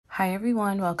Hi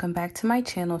everyone, welcome back to my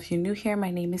channel. If you're new here, my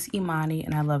name is Imani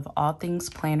and I love all things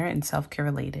planner and self-care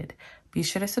related. Be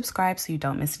sure to subscribe so you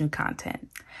don't miss new content.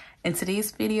 In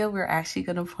today's video, we're actually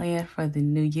going to plan for the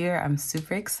new year. I'm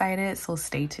super excited, so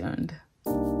stay tuned.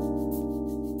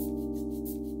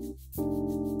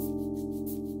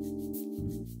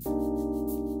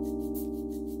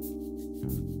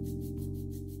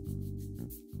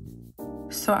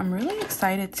 So I'm really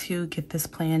excited to get this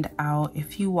planned out.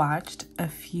 If you watched a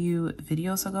few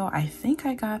videos ago, I think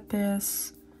I got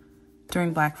this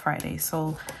during Black Friday.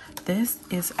 So this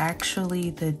is actually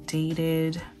the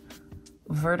dated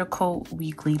vertical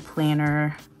weekly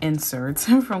planner inserts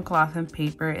from Cloth and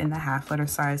Paper in the half-letter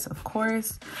size, of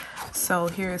course. So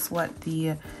here's what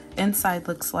the inside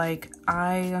looks like.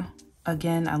 I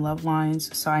love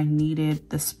lines, so I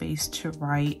needed the space to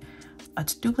write a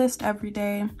to-do list every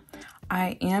day.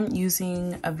 I am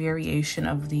using a variation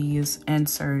of these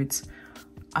inserts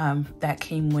that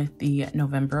came with the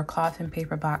November Cloth and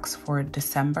Paper box for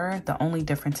December. The only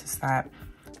difference is that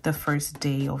the first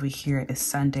day over here is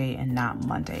Sunday and not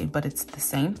Monday, but it's the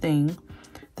same thing,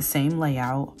 the same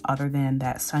layout, other than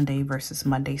that Sunday versus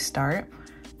Monday start.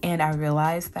 And I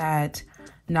realized that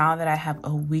now that I have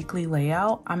a weekly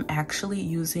layout, I'm actually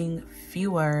using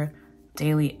fewer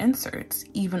daily inserts,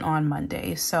 even on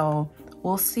Monday. So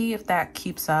we'll see if that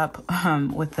keeps up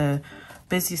with the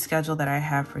busy schedule that I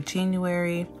have for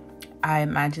January. I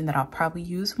imagine that I'll probably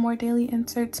use more daily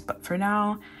inserts, but for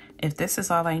now, if this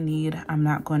is all I need, I'm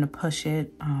not going to push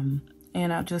it.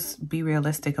 And I'll just be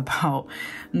realistic about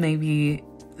maybe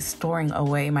storing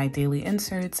away my daily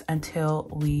inserts until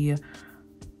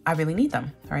I really need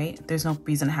them, right? There's no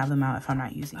reason to have them out if I'm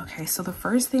not using them. Okay, so the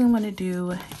first thing I'm gonna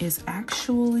do is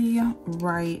actually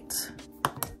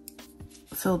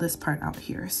fill this part out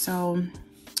here. So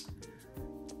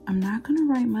I'm not gonna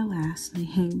write my last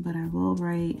name, but I will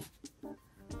write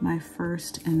my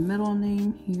first and middle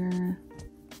name here.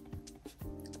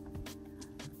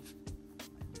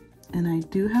 And I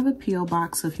do have a P.O.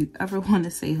 box, so if you ever want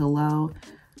to say hello,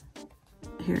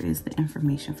 here is the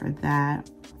information for that.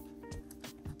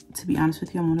 To be honest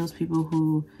with you, I'm one of those people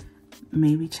who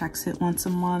maybe checks it once a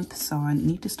month, so I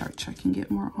need to start checking it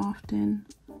more often.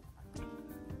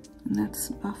 And that's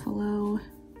Buffalo,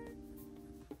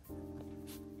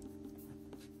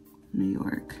 New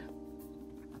York.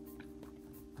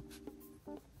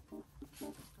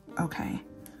 Okay.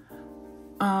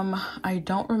 I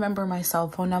don't remember my cell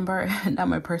phone number, not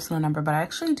my personal number, but I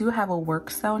actually do have a work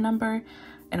cell number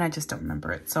and I just don't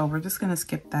remember it. So we're just gonna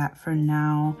skip that for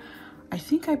now. I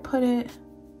think I put it,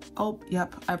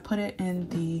 I put it in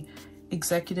the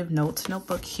executive notes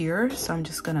notebook here. So I'm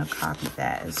just gonna copy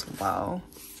that as well,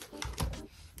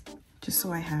 just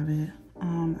so I have it.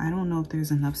 I don't know if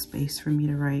there's enough space for me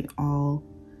to write all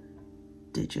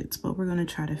digits, but we're gonna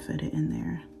try to fit it in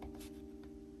there.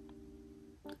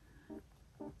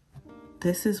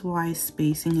 This is why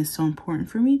spacing is so important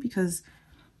for me, because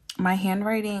my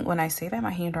handwriting, when I say that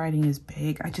my handwriting is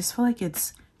big, I just feel like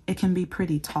it can be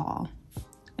pretty tall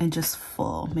and just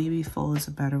full. Maybe full is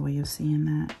a better way of saying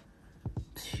that.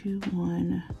 2,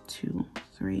 1, 2,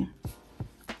 3.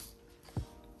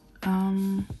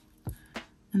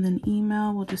 And then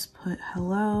email, we'll just put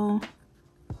hello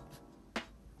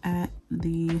at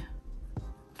the,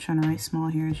 trying to write small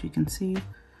here as you can see.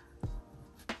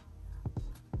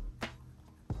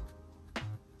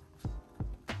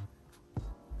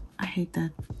 I hate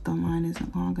that the line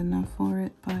isn't long enough for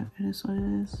it, but it is what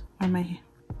it is. Or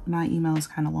my email is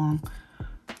kind of long.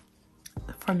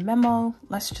 For memo,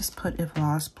 let's just put, if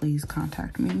lost, please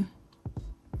contact me.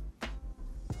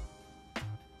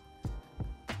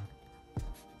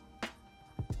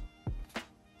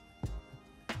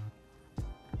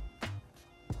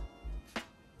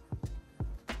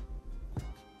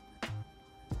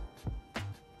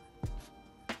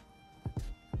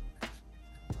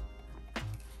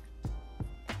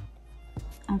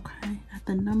 Okay, at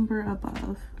the number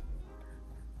above.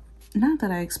 Not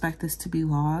that I expect this to be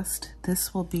lost.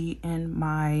 This will be in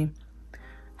my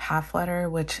half letter,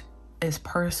 which is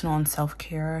personal and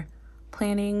self-care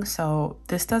planning. So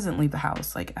this doesn't leave the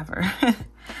house like ever.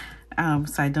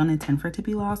 So I don't intend for it to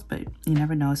be lost, but you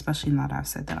never know, especially now that I've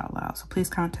said that out loud. So please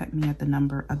contact me at the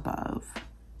number above.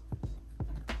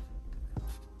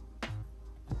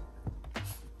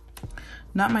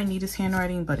 Not my neatest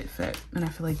handwriting, but it fit. And I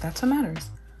feel like that's what matters.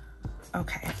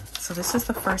 Okay, so this is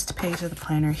the first page of the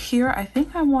planner. Here, I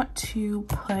think I want to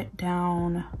put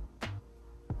down,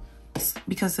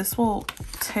 because this will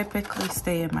typically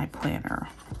stay in my planner,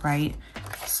 right?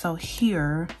 So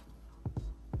here,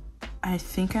 I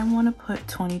think I want to put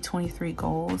 2023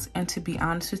 goals, and to be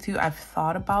honest with you, I've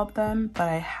thought about them, but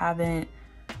I haven't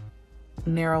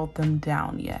narrowed them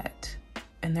down yet.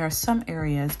 And there are some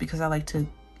areas, because I like to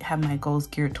have my goals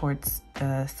geared towards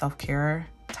the self-care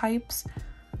types.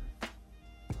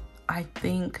 I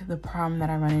think the problem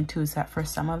that I run into is that for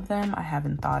some of them, I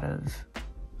haven't thought of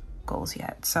goals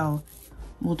yet. So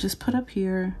we'll just put up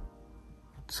here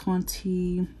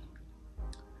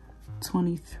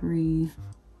 2023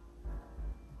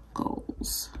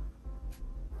 goals.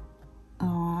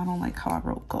 Oh, I don't like how I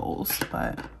wrote goals,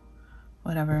 but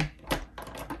whatever.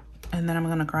 And then I'm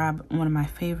gonna grab one of my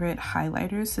favorite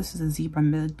highlighters. This is a zebra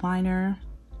midliner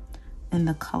in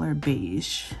the color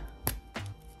beige.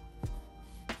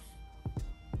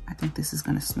 I think this is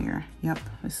gonna smear. Yep,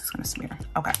 this is gonna smear.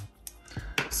 Okay,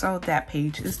 so that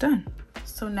page is done.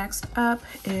 So next up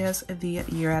is the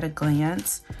year at a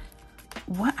glance.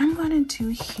 What I'm gonna do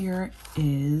here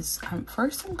is,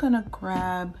 first I'm gonna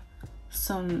grab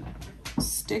some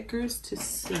stickers to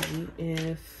see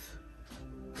if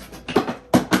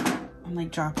I'm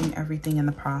like dropping everything in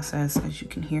the process, as you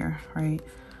can hear, right?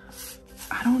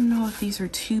 I don't know if these are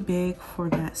too big for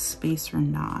that space or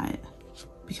not,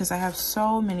 because I have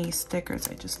so many stickers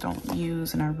I just don't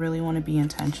use, and I really want to be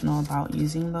intentional about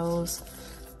using those.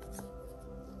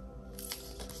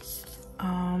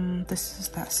 This is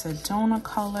that Sedona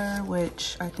color,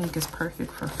 which I think is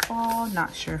perfect for fall.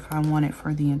 Not sure if I want it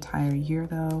for the entire year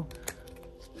though.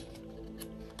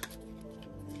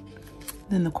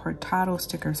 Then the Cortado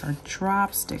stickers are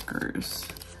drop stickers.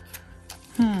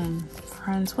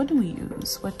 Friends, what do we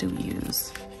use? What do we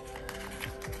use?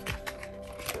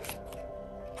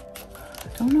 I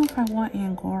don't know if I want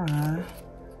Angora.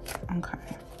 Okay.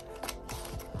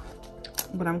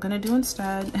 What I'm gonna do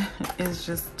instead is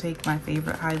just take my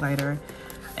favorite highlighter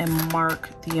and mark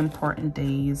the important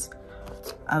days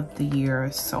of the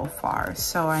year so far.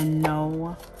 So I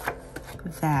know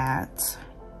that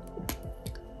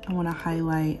I want to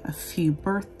highlight a few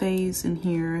birthdays in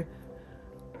here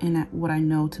and what I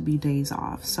know to be days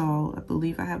off. So I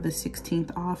believe I have the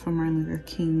 16th off for Martin Luther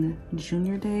King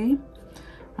Jr. Day.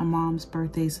 My mom's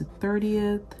birthday is the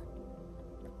 30th.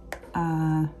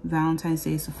 Valentine's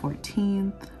Day is the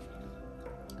 14th.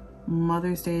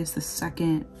 Mother's Day is the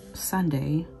second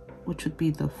Sunday, which would be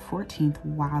the 14th.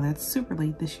 Wow, that's super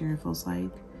late this year, it feels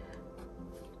like.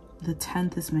 The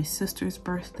 10th is my sister's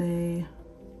birthday.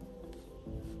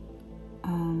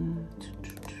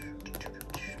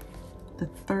 The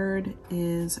 3rd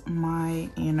is my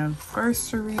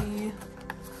anniversary.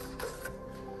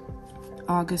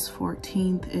 August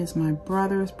 14th is my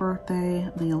brother's birthday.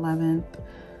 The 11th,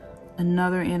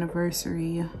 another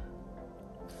anniversary.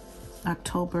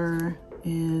 October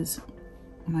is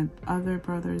my other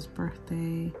brother's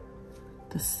birthday.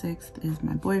 The 6th is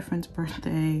my boyfriend's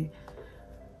birthday.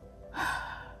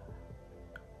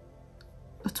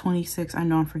 The 26th, I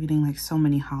know I'm forgetting like so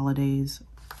many holidays.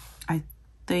 I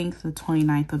think the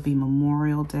 29th would be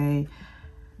Memorial Day.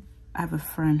 I have a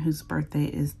friend whose birthday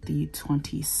is the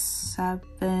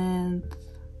 27th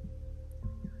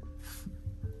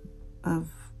of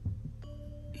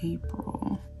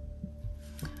April.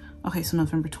 Okay, so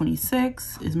November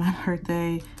 26th is my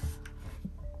birthday.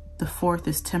 The 4th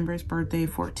is Timber's birthday.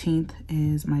 14th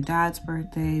is my dad's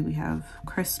birthday. We have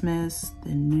Christmas,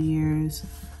 then New Year's.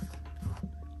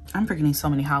 I'm forgetting so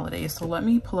many holidays, so let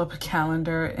me pull up a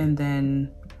calendar and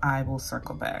then I will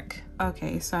circle back.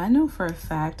 Okay, so I know for a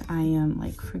fact I am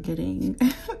like forgetting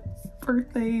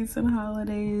birthdays and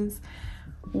holidays,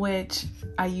 which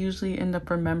I usually end up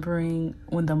remembering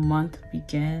when the month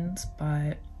begins,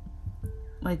 but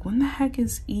like when the heck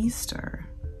is Easter?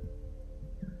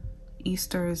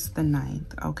 Easter is the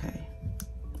 9th, okay.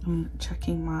 I'm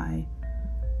checking my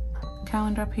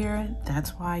calendar up here. That's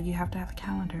why you have to have a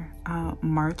calendar.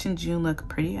 March and June look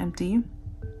pretty empty,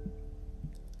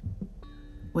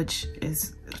 which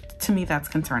is, to me, that's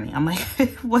concerning. I'm like,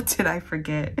 what did I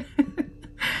forget?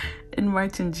 In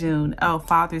March and June. Oh,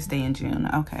 Father's Day in June.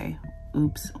 Okay,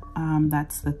 oops.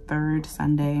 That's the 3rd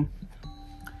Sunday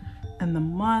in the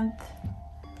month.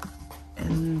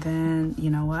 And then,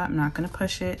 you know what? I'm not gonna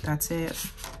push it. That's it.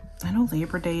 I know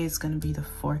Labor Day is gonna be the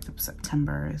 4th of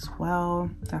September as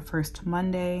well. That first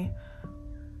Monday.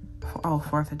 Oh,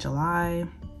 4th of July.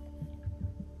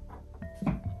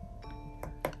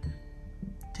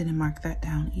 Didn't mark that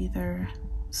down either.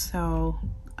 So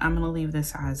I'm gonna leave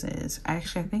this as is.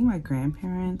 Actually, I think my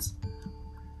grandparents'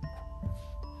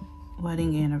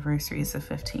 wedding anniversary is the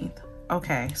 15th.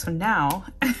 Okay, so now,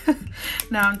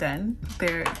 now I'm done.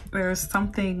 There's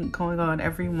something going on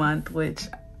every month, which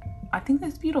I think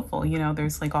that's beautiful. You know,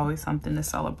 there's like always something to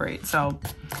celebrate. So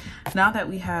now that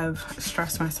we have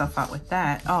stressed myself out with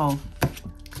that, oh,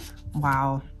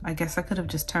 wow. I guess I could have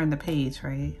just turned the page,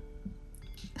 right?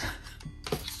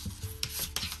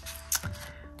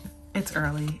 It's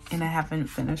early and I haven't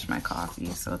finished my coffee,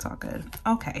 so it's all good.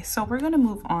 Okay, so we're gonna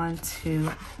move on to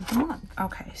the month.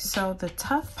 Okay, so the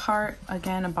tough part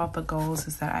again about the goals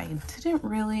is that I didn't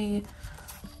really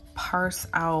parse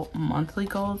out monthly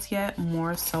goals yet,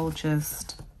 more so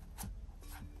just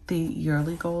the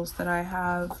yearly goals that I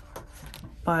have.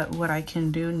 But what I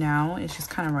can do now is just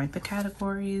kind of write the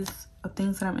categories of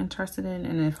things that I'm interested in,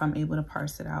 and if I'm able to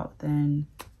parse it out, then,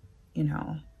 you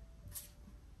know,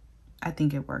 I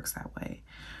think it works that way.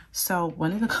 So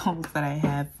one of the goals that I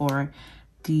have for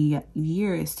the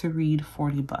year is to read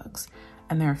 40 books.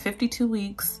 And there are 52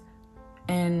 weeks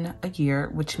in a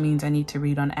year, which means I need to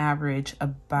read on average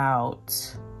about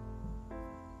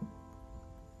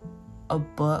a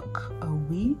book a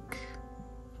week,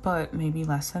 but maybe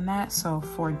less than that. So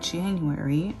for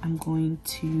January, I'm going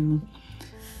to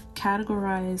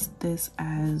categorize this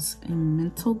as a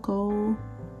mental goal.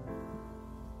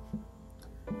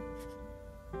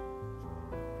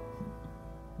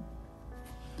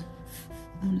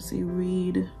 I'm gonna say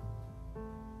read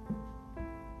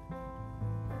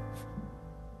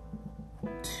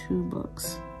 2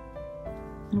 books.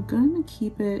 I'm gonna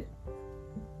keep it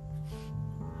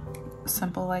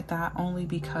simple like that only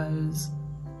because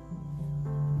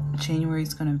January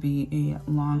is gonna be a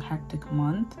long, hectic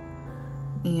month,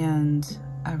 and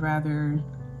I'd rather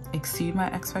exceed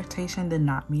my expectation than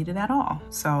not meet it at all.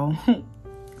 So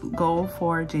goal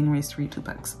for January is to read 2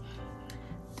 books.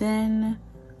 Then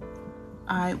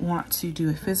I want to do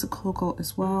a physical goal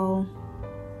as well.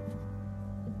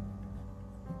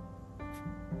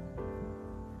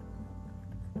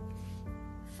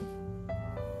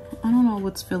 I don't know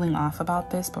what's feeling off about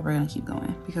this, but we're gonna keep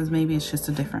going because maybe it's just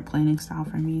a different planning style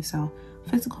for me. So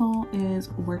physical is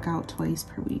work out twice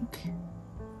per week.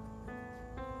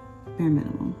 Bare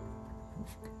minimum.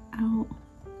 Out.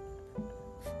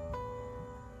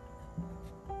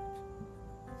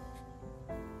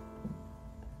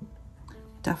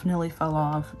 Definitely fell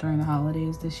off during the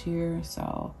holidays this year,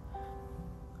 so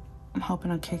I'm hoping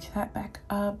to kick that back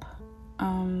up.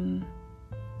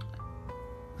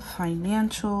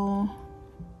 Financial.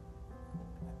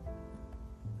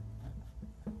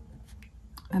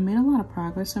 I made a lot of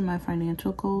progress in my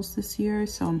financial goals this year,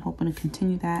 so I'm hoping to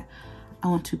continue that. I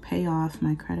want to pay off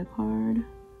my credit card.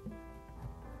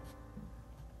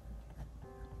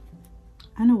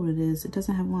 I know what it is. It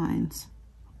doesn't have lines.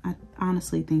 I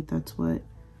honestly think that's what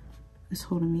is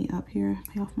holding me up here.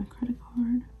 Pay off my credit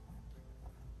card.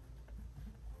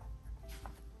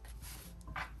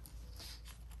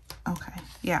 Okay,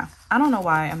 yeah. I don't know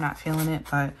why I'm not feeling it,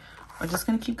 but we're just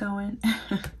gonna keep going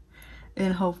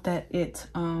and hope that it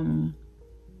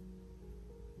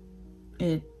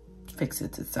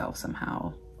fixes itself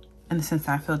somehow. In the sense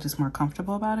that I feel just more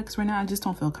comfortable about it, because right now I just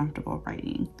don't feel comfortable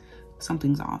writing.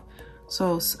 Something's off.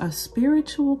 So a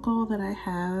spiritual goal that I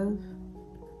have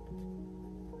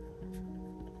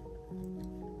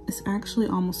is actually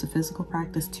almost a physical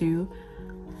practice too.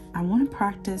 I want to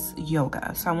practice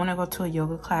yoga. So I want to go to a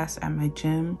yoga class at my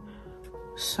gym.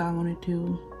 So I want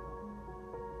to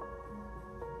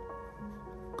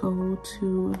go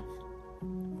to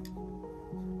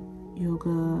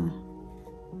yoga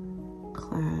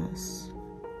class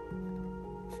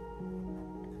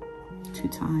 2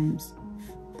 times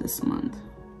this month.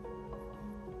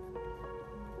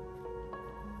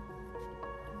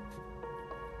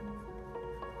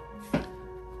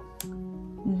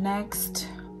 Next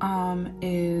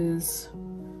is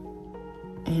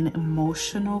an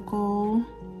emotional goal.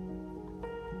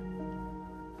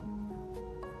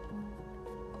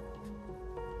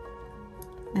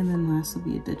 And then last will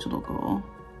be a digital goal.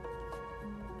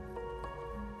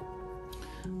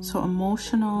 So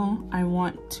emotional, I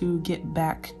want to get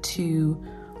back to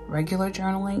regular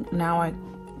journaling. Now I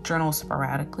journal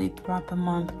sporadically throughout the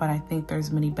month, but I think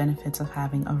there's many benefits of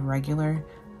having a regular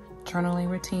journaling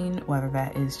routine, whether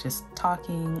that is just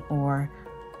talking or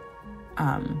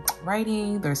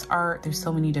writing. There's art, there's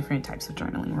so many different types of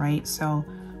journaling, right? So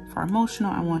for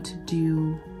emotional, I want to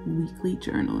do weekly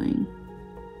journaling.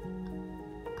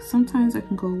 Sometimes I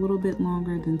can go a little bit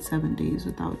longer than 7 days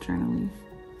without journaling.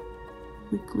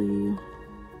 Weekly.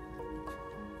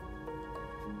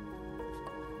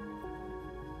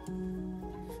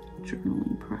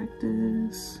 Journaling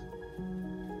practice.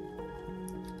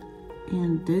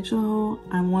 And digital,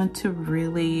 I want to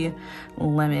really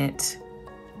limit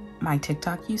my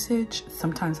TikTok usage.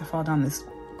 Sometimes I fall down this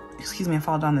excuse me, I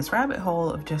fall down this rabbit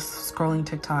hole of just scrolling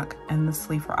TikTok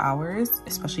endlessly for hours,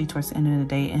 especially towards the end of the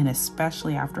day and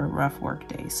especially after a rough work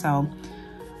day. So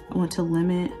I want to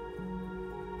limit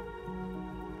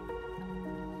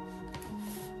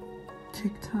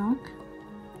TikTok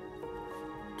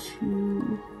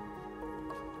to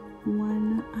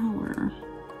 1 hour.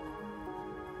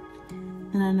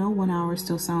 And I know 1 hour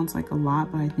still sounds like a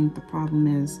lot, but I think the problem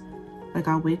is, like,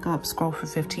 I'll wake up, scroll for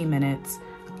 15 minutes,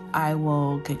 I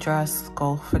will get dressed,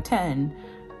 scroll for 10,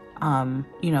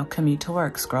 you know, commute to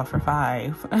work, scroll for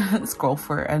 5, scroll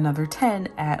for another 10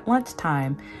 at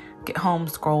lunchtime, get home,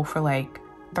 scroll for like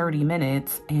 30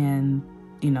 minutes, and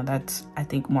you know, that's, I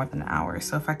think, more than an hour.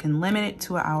 So if I can limit it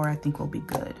to an hour, I think we'll be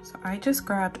good. So I just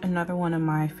grabbed another one of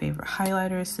my favorite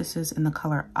highlighters. This is in the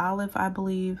color Olive, I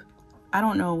believe. I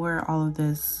don't know where all of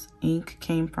this ink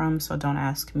came from, so don't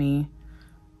ask me.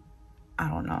 I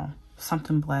don't know,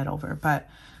 something bled over, but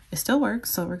it still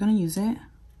works, so we're gonna use it.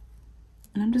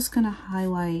 And I'm just gonna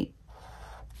highlight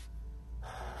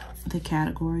the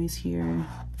categories here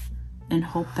and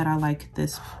hope that I like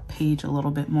this page a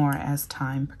little bit more as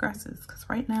time progresses, because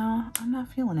right now I'm not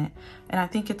feeling it. And I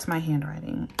think it's my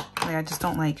handwriting. Like, I just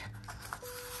don't like,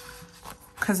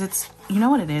 because it's, you know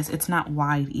what it is, it's not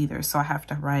wide either, so I have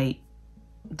to write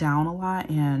down a lot,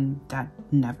 and that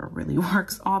never really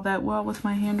works all that well with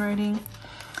my handwriting.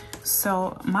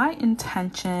 So my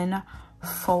intention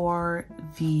for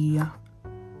the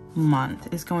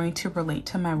month is going to relate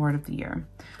to my word of the year.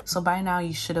 So by now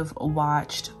you should have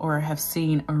watched or have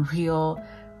seen a reel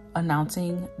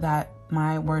announcing that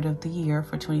my word of the year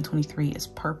for 2023 is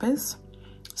purpose.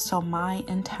 So my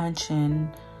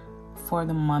intention for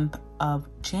the month of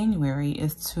January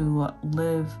is to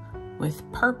live with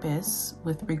purpose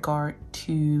with regard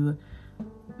to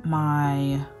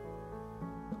my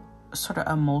sort of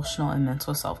emotional and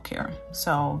mental self-care.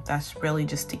 So that's really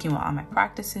just sticking with all my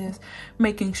practices,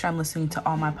 making sure I'm listening to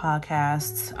all my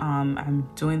podcasts. I'm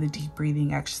doing the deep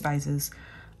breathing exercises.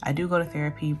 I do go to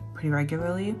therapy pretty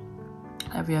regularly,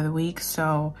 every other week.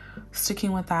 So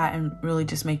sticking with that and really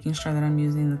just making sure that I'm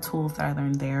using the tools that I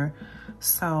learned there.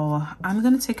 So I'm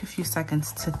going to take a few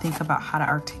seconds to think about how to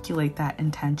articulate that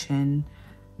intention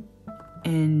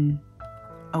in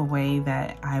a way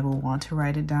that I will want to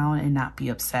write it down and not be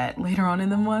upset later on in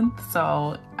the month.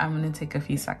 So I'm going to take a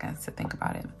few seconds to think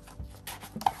about it.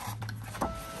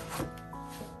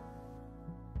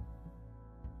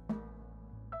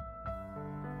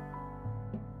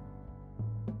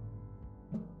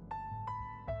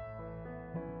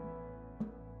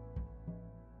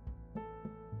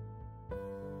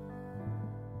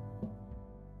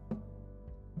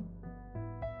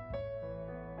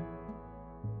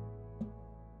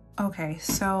 Okay,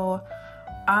 so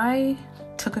I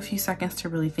took a few seconds to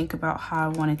really think about how I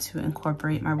wanted to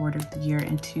incorporate my word of the year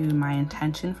into my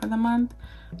intention for the month.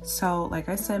 So like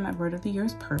I said, my word of the year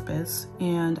is purpose,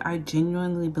 and I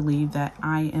genuinely believe that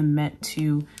I am meant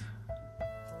to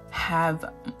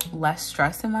have less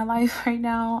stress in my life right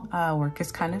now. Work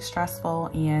is kind of stressful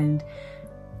and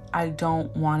I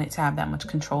don't want it to have that much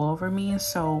control over me.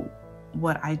 So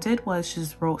what I did was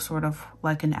just wrote sort of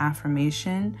like an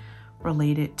affirmation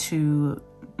related to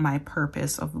my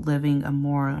purpose of living a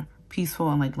more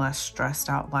peaceful and like less stressed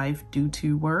out life due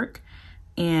to work,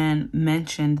 and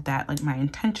mentioned that like my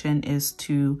intention is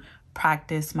to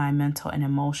practice my mental and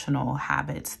emotional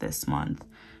habits this month.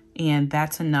 And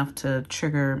that's enough to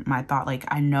trigger my thought, like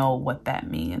I know what that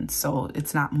means. So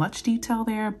it's not much detail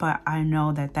there, but I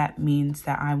know that that means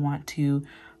that I want to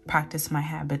practice my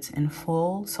habits in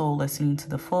full. So listening to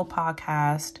the full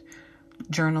podcast,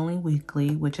 journaling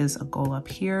weekly, which is a goal up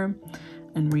here,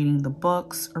 and reading the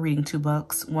books, or reading 2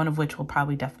 books, one of which will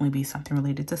probably definitely be something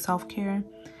related to self-care.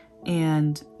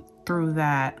 And through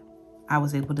that, I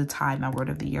was able to tie my word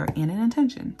of the year and an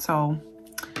intention. So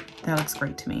that looks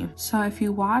great to me. So if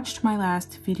you watched my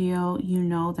last video, you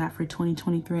know that for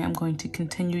 2023, I'm going to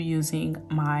continue using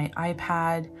my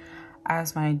iPad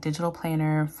as my digital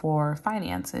planner for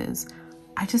finances.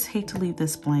 I just hate to leave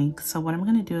this blank. So what I'm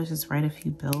gonna do is just write a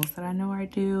few bills that I know I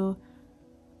do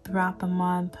throughout the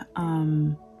month,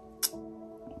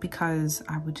 because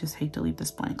I would just hate to leave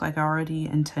this blank. Like I already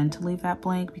intend to leave that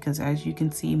blank because as you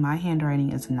can see, my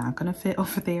handwriting is not gonna fit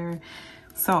over there.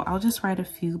 So I'll just write a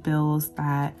few bills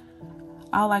that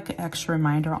I'll like an extra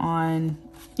reminder on,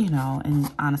 you know,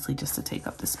 and honestly just to take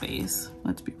up the space.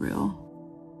 Let's be real.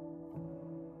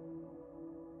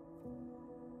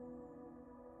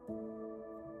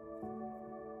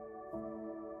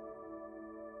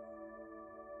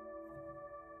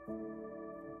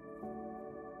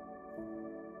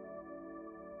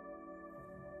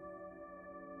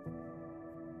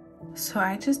 So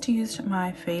I just used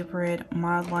my favorite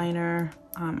mod liner.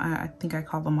 I think I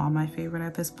call them all my favorite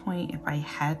at this point. If I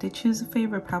had to choose a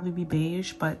favorite, it'd probably be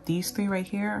beige, but these three right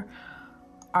here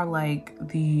are like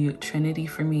the trinity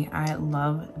for me. I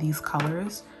love these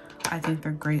colors. I think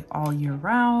they're great all year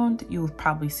round. You'll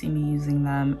probably see me using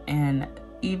them in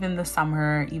even the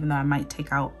summer, even though I might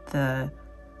take out the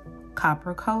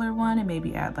copper color one and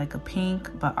maybe add like a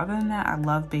pink. But other than that, I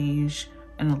love beige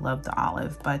and I love the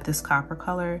olive. But this copper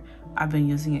color, I've been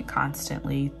using it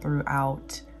constantly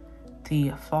throughout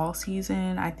the fall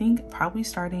season. I think probably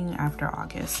starting after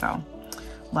August, so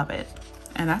love it.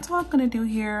 And that's all I'm gonna do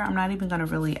here. I'm not even gonna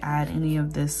really add any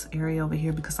of this area over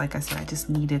here because like I said, I just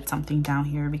needed something down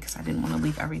here because I didn't wanna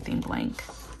leave everything blank.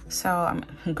 So I'm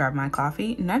gonna grab my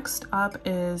coffee. Next up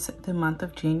is the month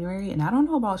of January. And I don't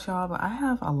know about y'all, but I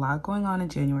have a lot going on in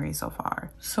January so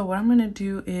far. So what I'm gonna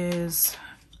do is,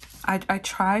 I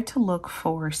tried to look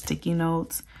for sticky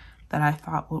notes that I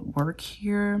thought would work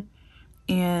here.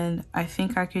 And I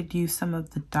think I could use some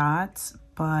of the dots,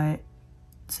 but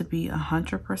to be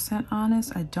 100%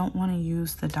 honest, I don't want to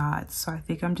use the dots. So I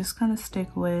think I'm just gonna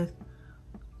stick with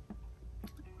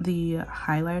the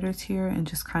highlighters here and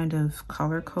just kind of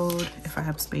color code if I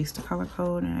have space to color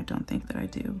code, and I don't think that I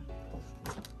do.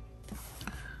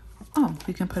 Oh,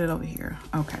 we can put it over here.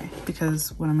 Okay,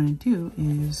 because what I'm gonna do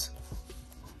is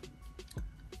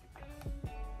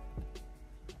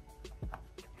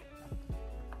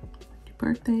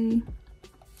birthday,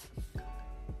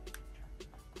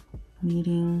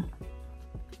 meeting,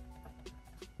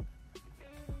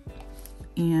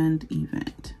 and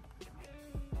event.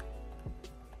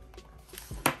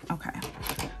 Okay,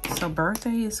 so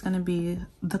birthday is gonna be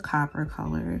the copper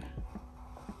color.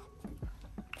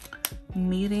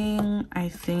 Meeting, I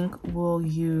think we'll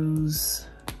use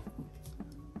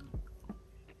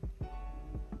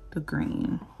the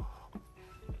green.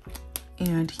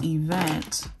 And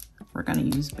event, we're gonna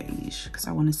use beige because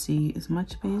I wanna see as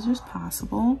much beige as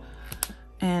possible.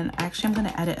 And actually I'm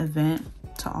gonna edit event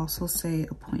to also say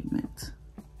appointment.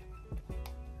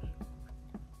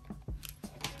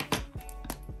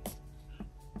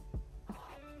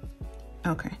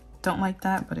 Okay, don't like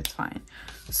that, but it's fine.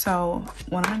 So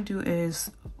what I'm gonna do is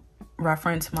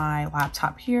reference my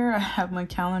laptop here. I have my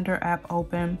calendar app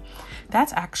open.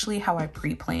 That's actually how I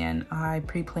pre-plan. I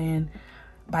pre-plan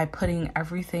by putting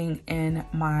everything in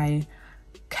my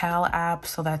Cal app.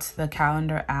 So that's the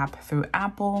calendar app through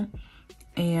Apple.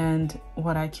 And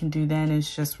what I can do then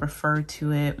is just refer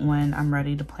to it when I'm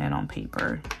ready to plan on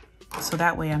paper. So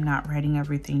that way I'm not writing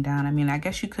everything down. I mean, I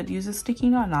guess you could use a sticky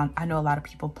note. I know a lot of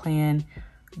people plan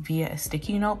via a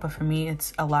sticky note, but for me,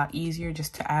 it's a lot easier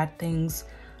just to add things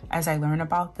as I learn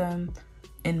about them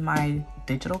in my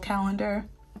digital calendar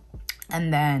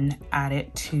and then add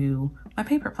it to my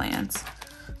paper plans.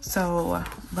 So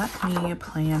let me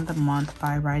plan the month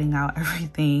by writing out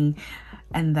everything,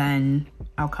 and then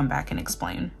I'll come back and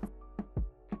explain.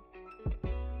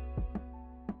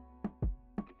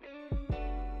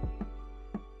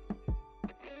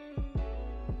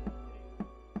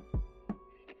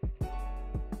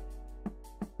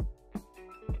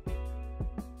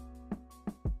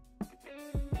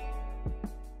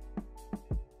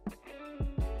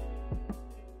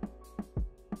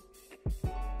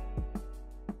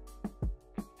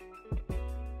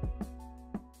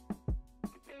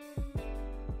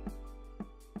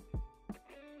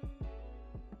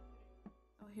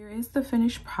 Here is the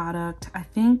finished product. I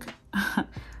think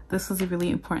this was a really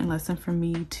important lesson for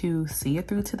me to see it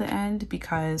through to the end,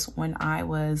 because when I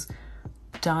was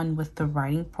done with the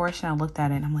writing portion, I looked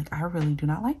at it and I'm like, I really do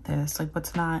not like this. Like,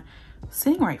 what's not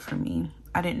sitting right for me?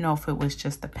 I didn't know if it was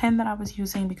just the pen that I was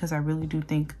using, because I really do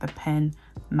think the pen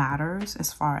matters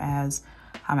as far as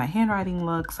how my handwriting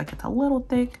looks. Like, it's a little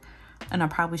thick, and I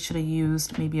probably should have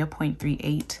used maybe a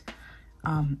 0.38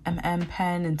 mm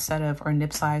pen instead of, or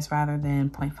nib size rather than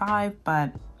 0.5.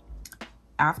 But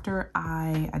after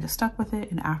I just stuck with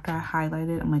it, and after I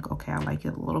highlighted, I'm like, okay, I like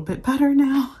it a little bit better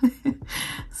now.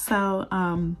 So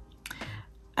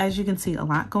as you can see, a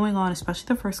lot going on, especially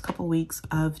the first couple weeks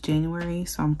of January.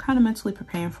 So I'm kind of mentally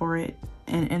preparing for it,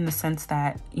 in the sense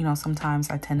that, you know,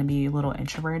 sometimes I tend to be a little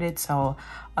introverted, so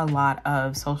a lot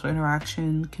of social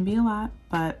interaction can be a lot.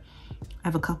 But I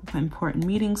have a couple of important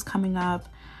meetings coming up.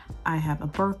 I have a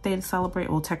birthday to celebrate.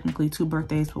 Well, technically 2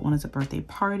 birthdays, but one is a birthday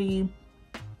party.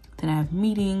 Then I have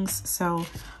meetings. So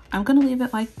I'm gonna leave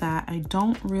it like that. I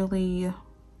don't really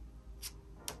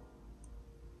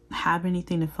have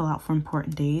anything to fill out for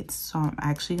important dates, so I'm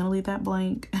actually gonna leave that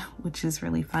blank, which is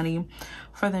really funny.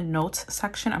 For the notes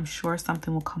section, I'm sure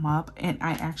something will come up, and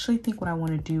I actually think what I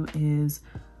want to do is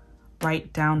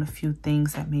write down a few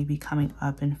things that may be coming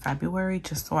up in February,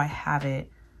 just so I have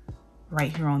it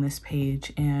right here on this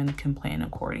page and can plan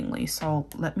accordingly. So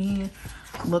let me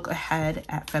look ahead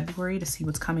at February to see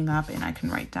what's coming up, and I can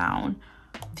write down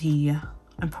the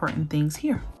important things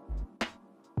here.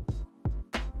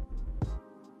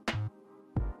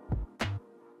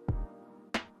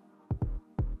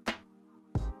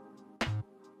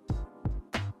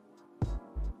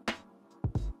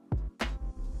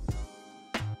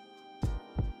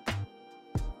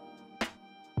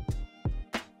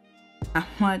 Not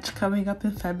much coming up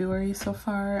in February so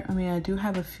far. I mean, I do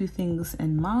have a few things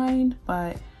in mind,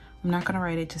 but I'm not gonna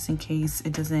write it just in case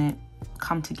it doesn't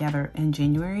come together in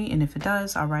January. And if it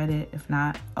does, I'll write it. If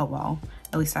not, oh well,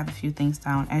 at least I have a few things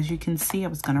down. As you can see, I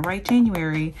was gonna write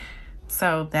January,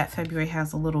 so that February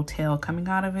has a little tail coming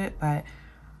out of it, but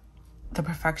the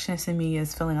perfectionist in me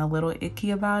is feeling a little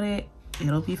icky about it.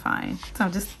 It'll be fine. So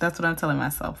that's what I'm telling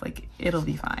myself, like, it'll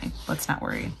be fine. Let's not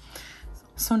worry.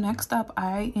 So next up,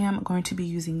 I am going to be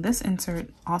using this insert,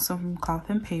 also from Cloth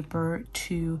and Paper,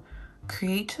 to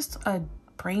create just a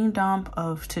brain dump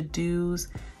of to-dos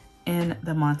in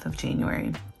the month of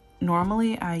January.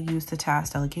 Normally, I use the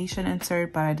task delegation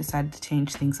insert, but I decided to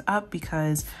change things up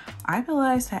because I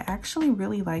realized I actually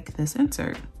really like this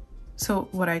insert. So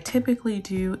what I typically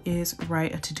do is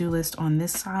write a to-do list on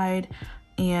this side,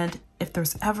 and if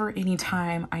there's ever any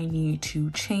time I need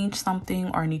to change something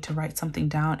or I need to write something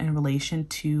down in relation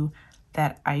to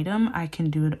that item, I can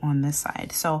do it on this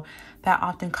side. So that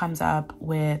often comes up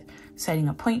with setting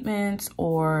appointments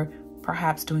or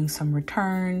perhaps doing some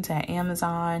returns at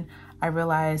Amazon. I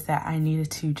realized that I needed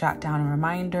to jot down a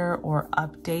reminder or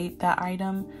update that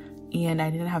item, and I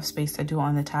didn't have space to do it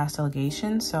on the task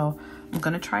delegation. So I'm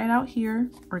gonna try it out here.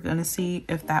 We're gonna see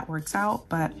if that works out.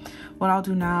 But what I'll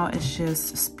do now is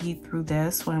just speed through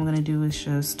this. What I'm gonna do is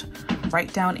just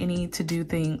write down any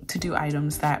to-do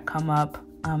items that come up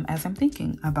as I'm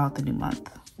thinking about the new month.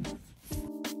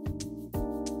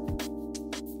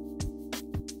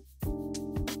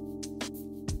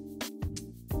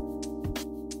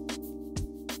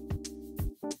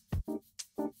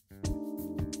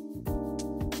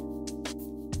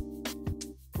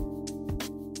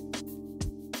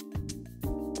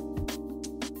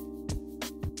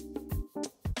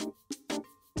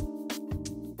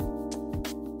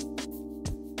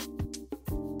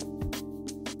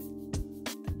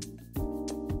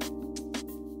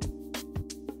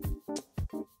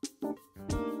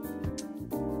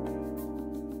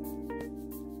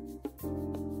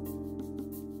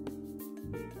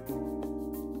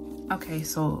 Okay,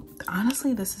 so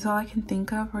honestly, this is all I can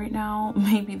think of right now.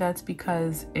 Maybe that's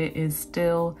because it is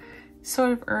still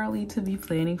sort of early to be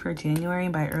planning for January.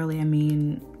 By early, I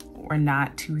mean we're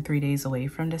not 2-3 days away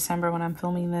from December when I'm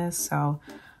filming this. So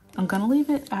I'm gonna leave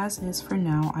it as is for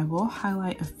now. I will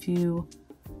highlight a few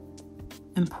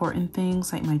important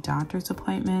things like my doctor's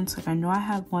appointments. Like I know I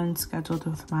have one scheduled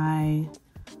with my,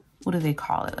 what do they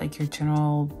call it? Like your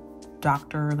general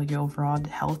doctor, like your overall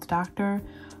health doctor.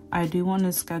 I do want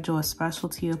to schedule a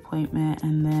specialty appointment,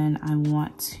 and then I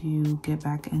want to get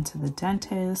back into the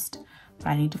dentist, but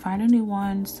I need to find a new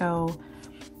one. So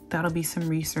that'll be some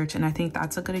research. And I think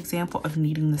that's a good example of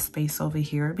needing the space over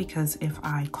here, because if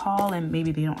I call and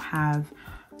maybe they don't have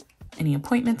any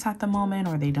appointments at the moment,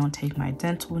 or they don't take my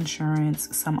dental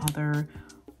insurance, some other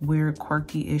weird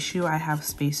quirky issue, I have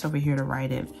space over here to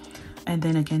write it. And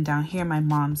then again down here, my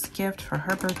mom's gift for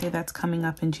her birthday that's coming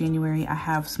up in January, I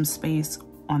have some space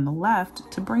on the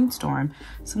left to brainstorm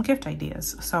some gift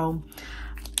ideas. So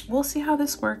we'll see how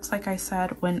this works. Like I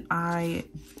said, when I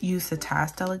use the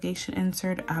task delegation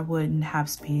insert, I wouldn't have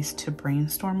space to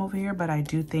brainstorm over here, but I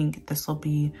do think this will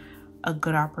be a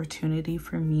good opportunity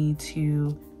for me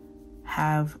to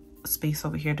have space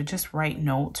over here to just write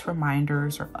notes,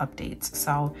 reminders, or updates.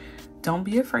 So don't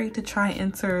be afraid to try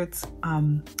inserts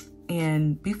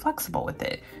and be flexible with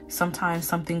it. Sometimes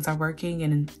some things are working,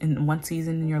 and in one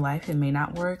season in your life it may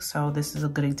not work. So this is a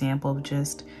good example of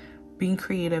just being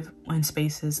creative in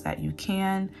spaces that you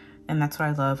can. And that's what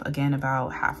I love again about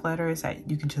half letters, that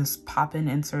you can just pop in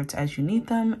inserts as you need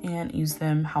them and use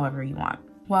them however you want.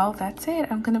 Well, that's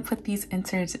it. I'm gonna put these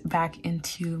inserts back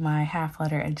into my half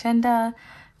letter agenda.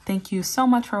 Thank you so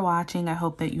much for watching. I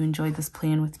hope that you enjoyed this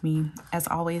plan with me. As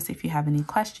always, if you have any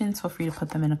questions, feel free to put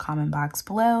them in a comment box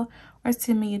below or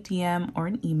send me a DM or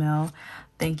an email.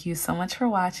 Thank you so much for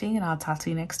watching, and I'll talk to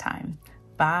you next time.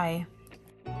 Bye.